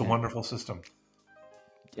 It's a wonderful system.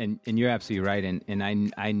 And you're absolutely right.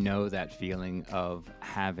 And I know that feeling of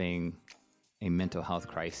having a mental health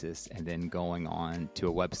crisis and then going on to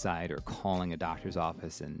a website or calling a doctor's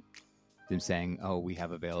office and them saying, oh, we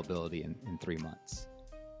have availability in 3 months.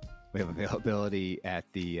 We have availability at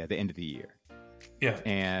the end of the year. Yeah.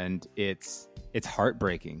 And it's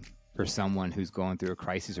heartbreaking for someone who's going through a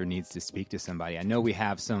crisis or needs to speak to somebody. I know we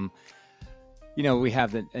have we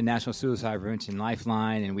have the National Suicide Prevention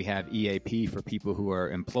Lifeline, and we have EAP for people who are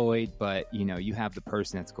employed, but, you have the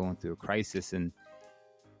person that's going through a crisis, and,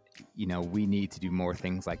 we need to do more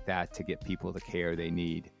things like that to get people the care they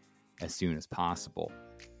need as soon as possible.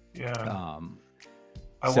 Yeah.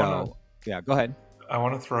 Go ahead. I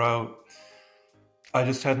want to throw out, I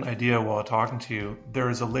just had an idea while talking to you. There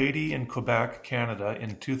is a lady in Quebec, Canada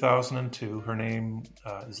in 2002. Her name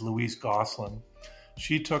is Louise Gosselin.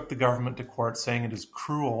 She took the government to court saying it is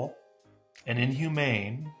cruel and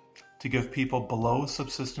inhumane to give people below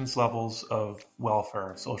subsistence levels of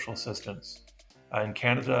welfare, of social assistance. In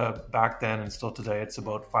Canada back then and still today, it's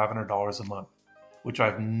about $500 a month, which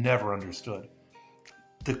I've never understood.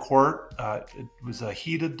 the court, it was a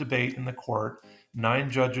heated debate in the court. 9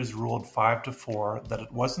 judges ruled 5-4 that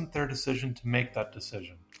it wasn't their decision to make that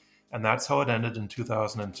decision. And that's how it ended in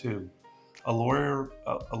 2002. A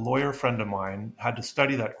lawyer friend of mine had to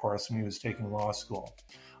study that course when he was taking law school.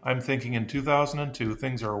 I'm thinking in 2002,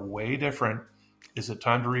 things are way different. Is it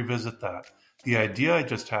time to revisit that? The idea I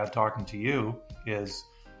just had talking to you is,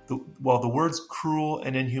 the words cruel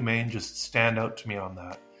and inhumane just stand out to me on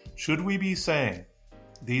that. Should we be saying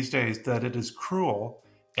these days that it is cruel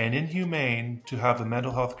and inhumane to have a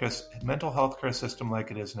mental health care system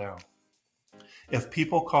like it is now? If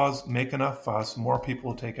people make enough fuss, more people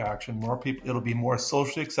will take action. It'll be more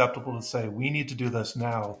socially acceptable to say we need to do this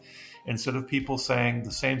now, instead of people saying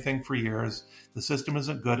the same thing for years. The system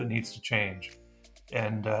isn't good; it needs to change,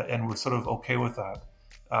 and we're sort of okay with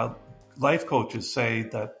that. Life coaches say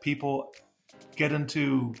that people get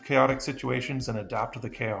into chaotic situations and adapt to the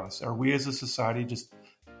chaos. Are we as a society just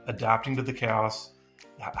adapting to the chaos?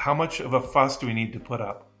 How much of a fuss do we need to put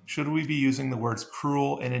up? Should we be using the words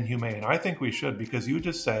cruel and inhumane? I think we should, because you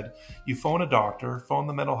just said you phone a doctor, phone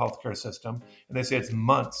the mental health care system, and they say it's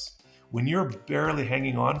months. When you're barely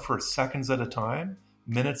hanging on for seconds at a time,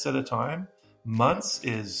 minutes at a time, months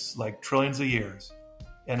is like trillions of years,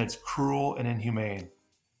 and it's cruel and inhumane.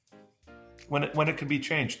 When it can be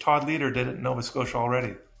changed. Todd Leader did it in Nova Scotia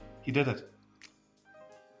already. He did it.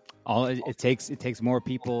 It takes more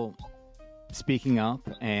people speaking up,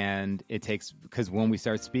 and it takes, because when we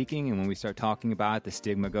start speaking and when we start talking about it, the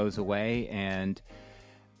stigma goes away, and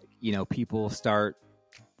people start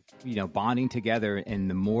bonding together, and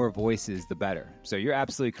the more voices the better. So you're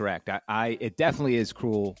absolutely correct. It definitely is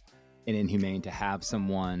cruel and inhumane to have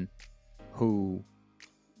someone who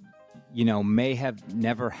may have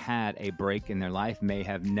never had a break in their life, may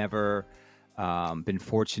have never been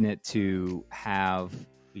fortunate to have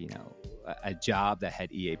a job that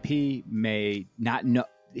had EAP, may not know.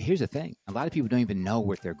 Here's the thing. A lot of people don't even know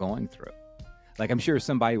what they're going through. Like, I'm sure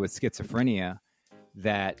somebody with schizophrenia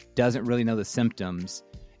that doesn't really know the symptoms,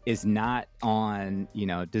 is not on,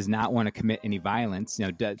 does not want to commit any violence,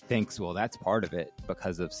 thinks, well, that's part of it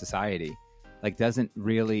because of society. Like, doesn't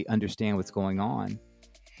really understand what's going on.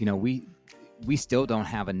 We still don't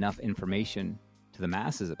have enough information to the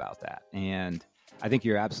masses about that. And I think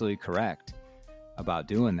you're absolutely correct about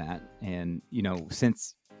doing that. And,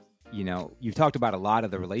 since, you've talked about a lot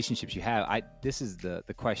of the relationships you have, this is the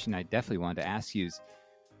question I definitely wanted to ask you is,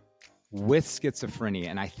 with schizophrenia,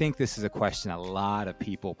 and I think this is a question a lot of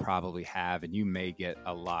people probably have, and you may get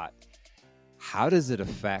a lot, how does it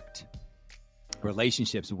affect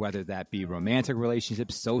relationships, whether that be romantic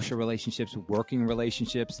relationships, social relationships, working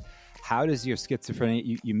relationships? How does your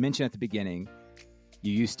schizophrenia, you mentioned at the beginning,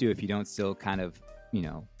 you used to, if you don't still kind of,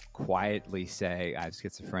 quietly say I have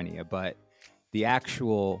schizophrenia, but your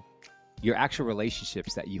actual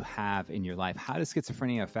relationships that you have in your life, how does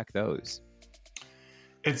schizophrenia affect those?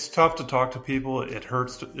 It's tough to talk to people. It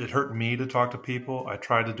hurt me to talk to people. I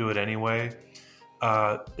tried to do it anyway.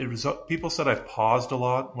 People said I paused a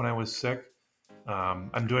lot when I was sick.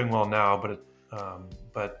 I'm doing well now,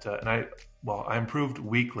 I improved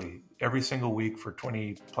weekly. Every single week for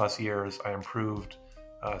 20 plus years, I improved,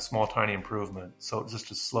 small, tiny improvement. So it's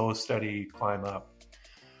just a slow, steady climb up.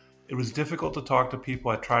 It was difficult to talk to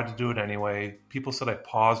people. I tried to do it anyway. People said I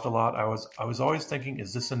paused a lot. I was always thinking,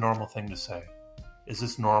 is this a normal thing to say? Is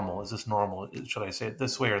this normal? Is this normal? Should I say it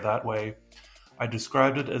this way or that way? I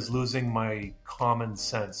described it as losing my common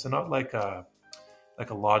sense, and not like a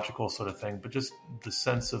logical sort of thing, but just the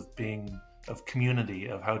sense of community,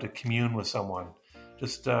 of how to commune with someone.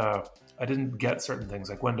 Just I didn't get certain things,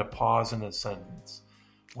 like when to pause in a sentence,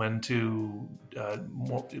 when to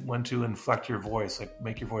inflect your voice, like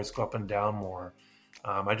make your voice go up and down more.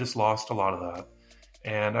 I just lost a lot of that,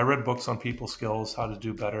 and I read books on people skills, how to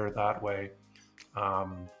do better that way.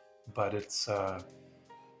 But it's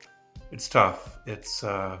tough.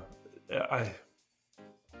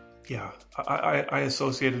 I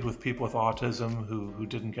associated with people with autism who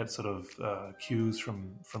didn't get sort of cues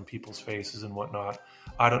from people's faces and whatnot.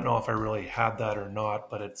 I don't know if I really had that or not,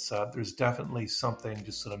 but it's there's definitely something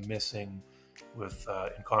just sort of missing with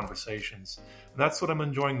in conversations. And that's what I'm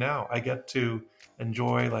enjoying now. I get to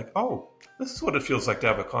enjoy, like, oh, this is what it feels like to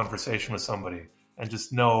have a conversation with somebody and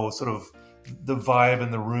just know sort of the vibe in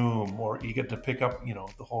the room, or you get to pick up,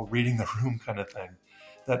 the whole reading the room kind of thing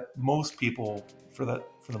that most people, for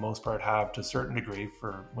the most part, have to a certain degree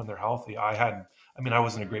for when they're healthy. I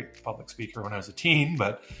wasn't a great public speaker when I was a teen,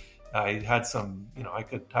 but I had some, I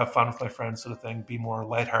could have fun with my friends sort of thing, be more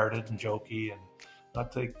lighthearted and jokey and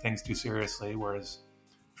not take things too seriously. Whereas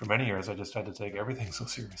for many years, I just had to take everything so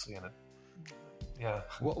seriously, and Yeah.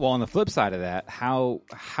 Well, on the flip side of that, how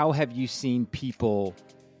have you seen people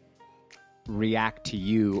react to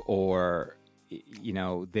you, or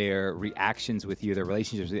their reactions with you, their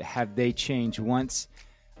relationships? Have they changed once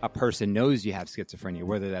a person knows you have schizophrenia,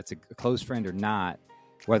 whether that's a close friend or not,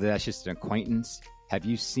 whether that's just an acquaintance? Have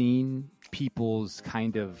you seen people's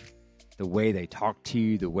kind of the way they talk to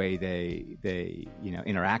you, the way they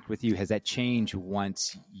interact with you? Has that changed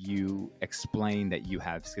once you explain that you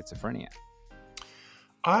have schizophrenia?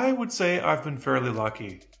 I would say I've been fairly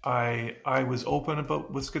lucky. I was open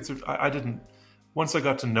about with schizophrenia. I didn't. Once I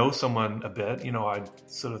got to know someone a bit, I'd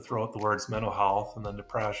sort of throw out the words mental health and then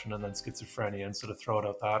depression and then schizophrenia and sort of throw it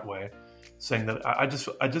out that way, saying that I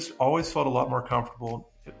just always felt a lot more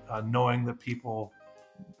comfortable knowing that people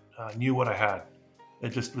knew what I had. It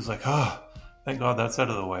just was like, oh, thank God that's out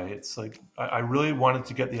of the way. It's like I really wanted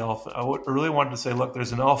to get the elephant. I really wanted to say, look,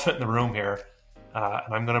 there's an elephant in the room here,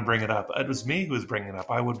 and I'm going to bring it up. It was me who was bringing it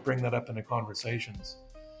up. I would bring that up in the conversations.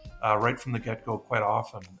 Right from the get-go quite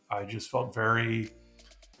often. I just felt very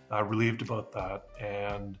relieved about that.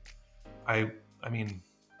 And I mean,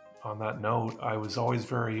 on that note, I was always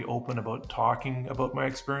very open about talking about my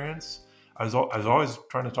experience. I was always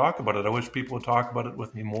trying to talk about it. I wish people would talk about it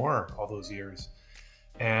with me more all those years.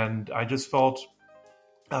 And I just felt,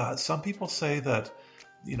 some people say that,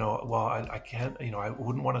 well, I can't, I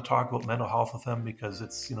wouldn't want to talk about mental health with them because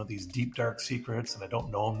it's, these deep, dark secrets and I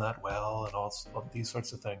don't know them that well and all these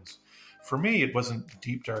sorts of things. For me, it wasn't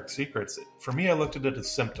deep, dark secrets. For me, I looked at it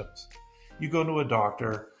as symptoms. You go to a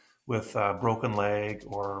doctor with a broken leg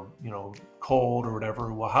or, cold or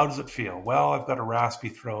whatever. Well, how does it feel? Well, I've got a raspy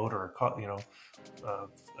throat or,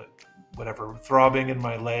 whatever, throbbing in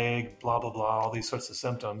my leg, blah, blah, blah, all these sorts of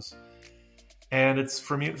symptoms. And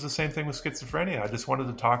for me, it was the same thing with schizophrenia. I just wanted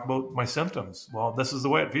to talk about my symptoms. Well, this is the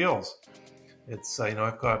way it feels. It's,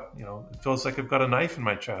 I've got, it feels like I've got a knife in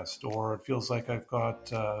my chest, or it feels like I've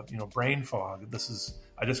got, brain fog.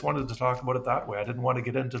 I just wanted to talk about it that way. I didn't want to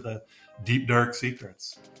get into the deep, dark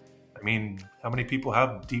secrets. I mean, how many people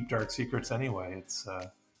have deep, dark secrets anyway? It's,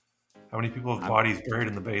 how many people have bodies buried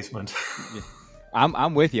in the basement?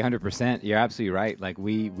 I'm with you 100%. You're absolutely right. Like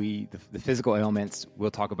the physical ailments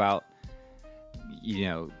we'll talk about,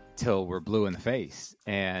 till we're blue in the face.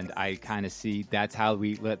 And I kind of see that's how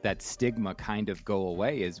we let that stigma kind of go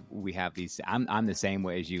away, is we have these, I'm the same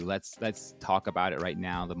way as you. Let's talk about it right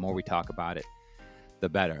now. The more we talk about it, the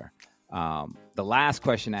better. The last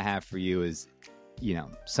question I have for you is,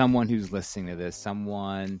 someone who's listening to this,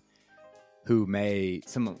 someone may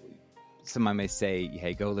say,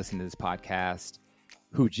 hey, go listen to this podcast,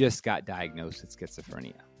 who just got diagnosed with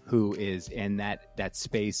schizophrenia, who is in that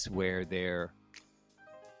space where they're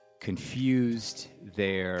confused,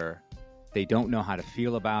 they don't know how to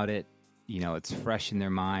feel about it, it's fresh in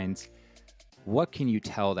their minds. What can you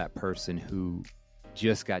tell that person who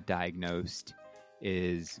just got diagnosed,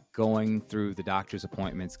 is going through the doctor's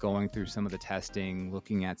appointments, going through some of the testing,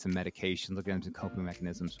 looking at some medication, looking at some coping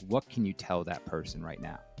mechanisms? What can you tell that person right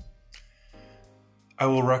now? I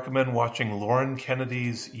will recommend watching Lauren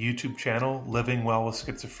Kennedy's YouTube channel, Living Well with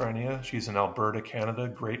Schizophrenia. She's in Alberta, Canada.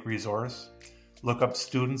 Great resource. Look up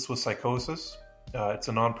Students with Psychosis. It's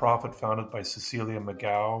a nonprofit founded by Cecilia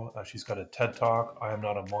McGow. She's got a TED Talk, I Am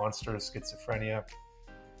Not a Monster, Schizophrenia.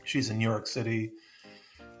 She's in New York City.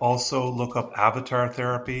 Also, look up Avatar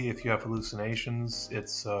Therapy if you have hallucinations.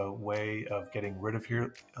 It's a way of getting rid of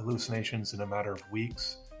your hallucinations in a matter of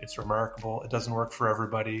weeks. It's remarkable. It doesn't work for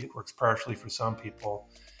everybody. It works partially for some people.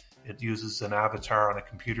 It uses an avatar on a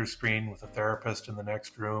computer screen with a therapist in the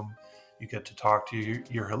next room. You get to talk to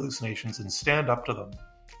your hallucinations and stand up to them.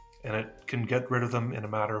 And it can get rid of them in a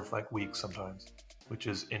matter of weeks sometimes, which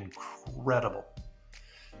is incredible.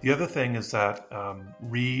 The other thing is that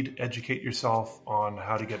educate yourself on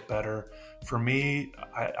how to get better. For me,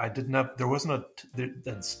 there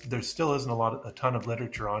still isn't a ton of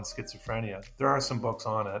literature on schizophrenia. There are some books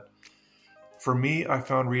on it. For me, I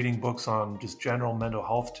found reading books on just general mental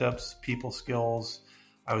health tips, people skills.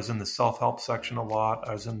 I was in the self-help section a lot.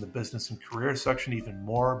 I was in the business and career section even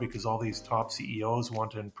more because all these top CEOs want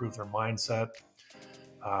to improve their mindset.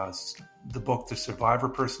 The book, The Survivor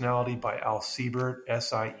Personality by Al Siebert,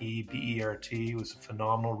 Siebert, was a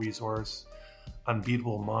phenomenal resource.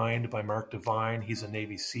 Unbeatable Mind by Mark Divine. He's a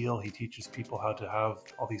Navy SEAL. He teaches people how to have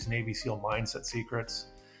all these Navy SEAL mindset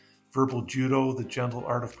secrets. Verbal Judo, The Gentle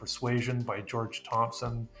Art of Persuasion by George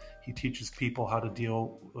Thompson. He teaches people how to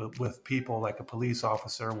deal with people like a police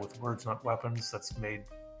officer with words, not weapons. That's made,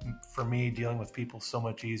 for me, dealing with people so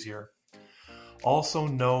much easier. Also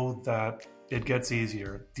know that it gets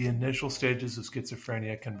easier. The initial stages of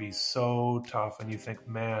schizophrenia can be so tough, and you think,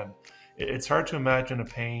 man, It's hard to imagine a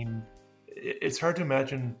pain. It's hard to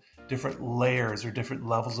imagine different layers or different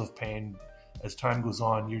levels of pain as time goes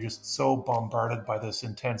on. You're just so bombarded by this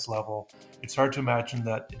intense level. It's hard to imagine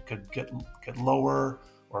that it could get lower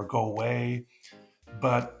or go away.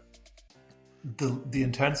 But the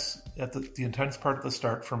intense part at the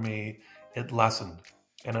start for me, it lessened,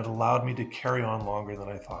 and it allowed me to carry on longer than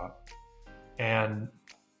I thought. And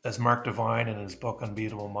as Mark Devine in his book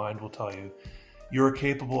Unbeatable Mind will tell you, you are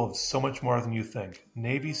capable of so much more than you think.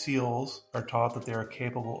 Navy SEALs are taught that they are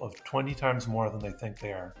capable of 20 times more than they think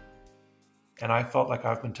they are. And I felt like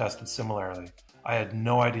I've been tested similarly. I had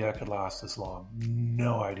no idea I could last this long.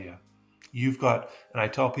 No idea. And I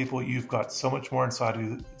tell people, you've got so much more inside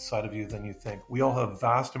of you than you think. We all have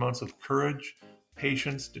vast amounts of courage,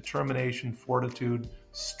 patience, determination, fortitude,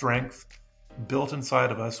 strength built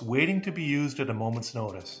inside of us, waiting to be used at a moment's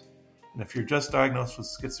notice. And if you're just diagnosed with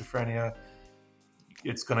schizophrenia,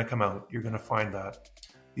 it's going to come out. You're going to find that.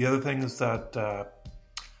 The other thing is that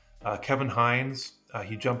Kevin Hines,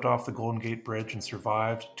 he jumped off the Golden Gate Bridge and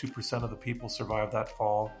survived. 2% of the people survived that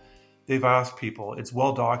fall. They've asked people, it's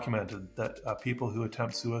well documented that people who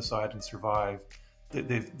attempt suicide and survive,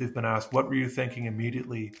 they've been asked, what were you thinking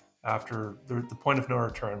immediately after the point of no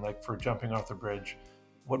return, like for jumping off the bridge?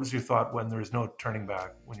 What was your thought when there was no turning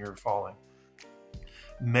back, when you were falling?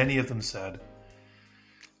 Many of them said,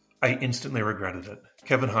 I instantly regretted it.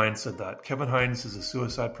 Kevin Hines said that. Kevin Hines is a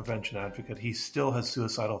suicide prevention advocate. He still has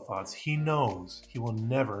suicidal thoughts. He knows he will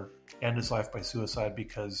never end his life by suicide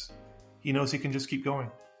because he knows he can just keep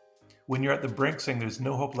going. When you're at the brink saying there's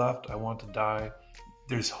no hope left, I want to die,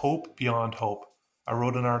 there's hope beyond hope. I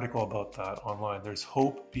wrote an article about that online. There's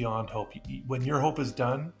hope beyond hope. When your hope is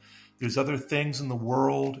done, there's other things in the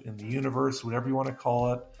world, in the universe, whatever you want to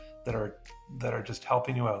call it, that are just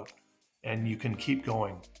helping you out, and you can keep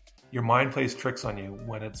going. Your mind plays tricks on you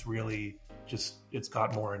when it's really just, it's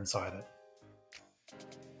got more inside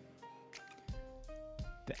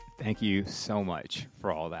it. Thank you so much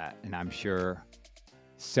for all that. And I'm sure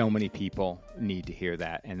so many people need to hear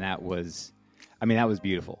that. And that was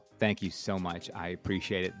beautiful. Thank you so much. I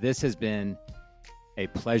appreciate it. This has been a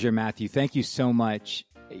pleasure, Matthew. Thank you so much.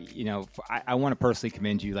 You know, I want to personally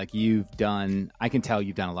commend you. Like I can tell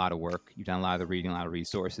you've done a lot of work. You've done a lot of the reading, a lot of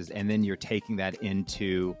resources, and then you're taking that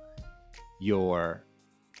into your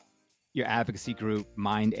advocacy group,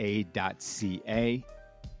 mindaid.ca,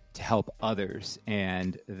 to help others.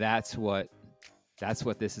 And that's what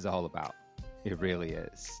this is all about. It really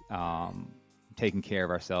is. Taking care of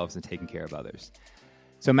ourselves and taking care of others.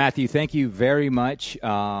 So Matthew, thank you very much.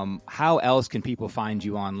 How else can people find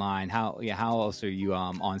you online? How else are you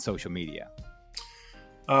on social media?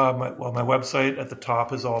 My website at the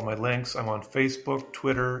top is all my links. I'm on Facebook,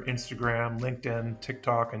 Twitter, Instagram, LinkedIn,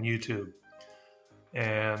 TikTok, and YouTube.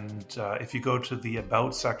 And if you go to the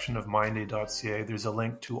About section of mindaid.ca, there's a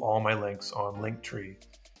link to all my links on Linktree,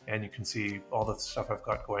 and you can see all the stuff I've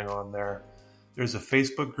got going on there. There's a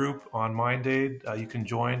Facebook group on MindAid you can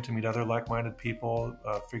join to meet other like-minded people,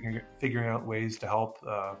 figuring out ways to help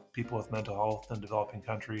people with mental health in developing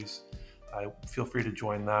countries. Feel free to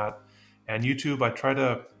join that. And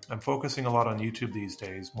YouTube, I'm focusing a lot on YouTube these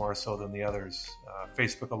days, more so than the others.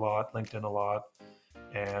 Facebook a lot, LinkedIn a lot,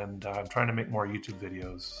 and I'm trying to make more YouTube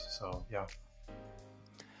videos. So, yeah.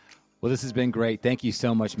 Well, this has been great. Thank you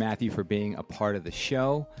so much, Matthew, for being a part of the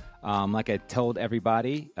show. Like I told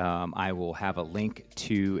everybody, I will have a link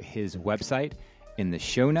to his website in the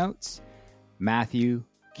show notes. Matthew,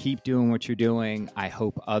 keep doing what you're doing. I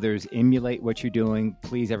hope others emulate what you're doing.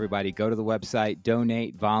 Please, everybody, go to the website,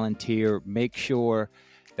 donate, volunteer, make sure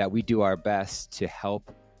that we do our best to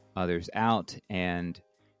help others out. And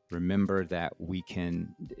remember that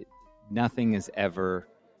nothing is ever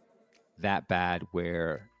that bad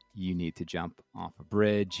where you need to jump off a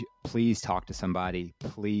bridge. Please talk to somebody.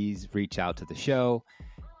 Please reach out to the show,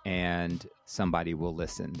 and somebody will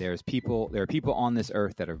listen. There are people on this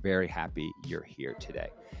earth that are very happy you're here today.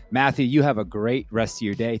 Matthew, you have a great rest of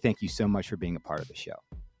your day. Thank you so much for being a part of the show.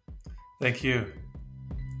 Thank you.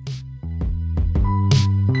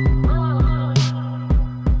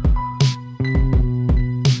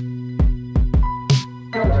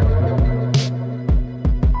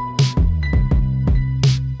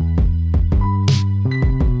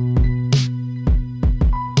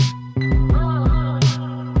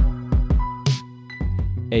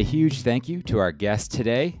 A huge thank you to our guest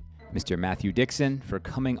today, Mr. Matthew Dickson, for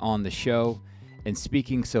coming on the show and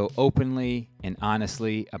speaking so openly and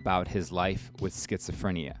honestly about his life with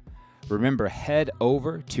schizophrenia. Remember, head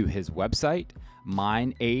over to his website,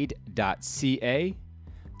 mindaid.ca,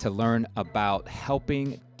 to learn about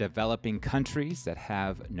helping developing countries that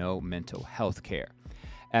have no mental health care.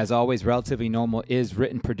 As always, Relatively Normal is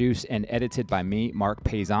written, produced, and edited by me, Mark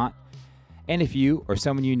Payzant. And if you or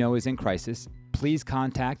someone you know is in crisis, please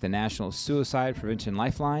contact the National Suicide Prevention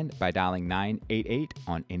Lifeline by dialing 988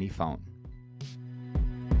 on any phone.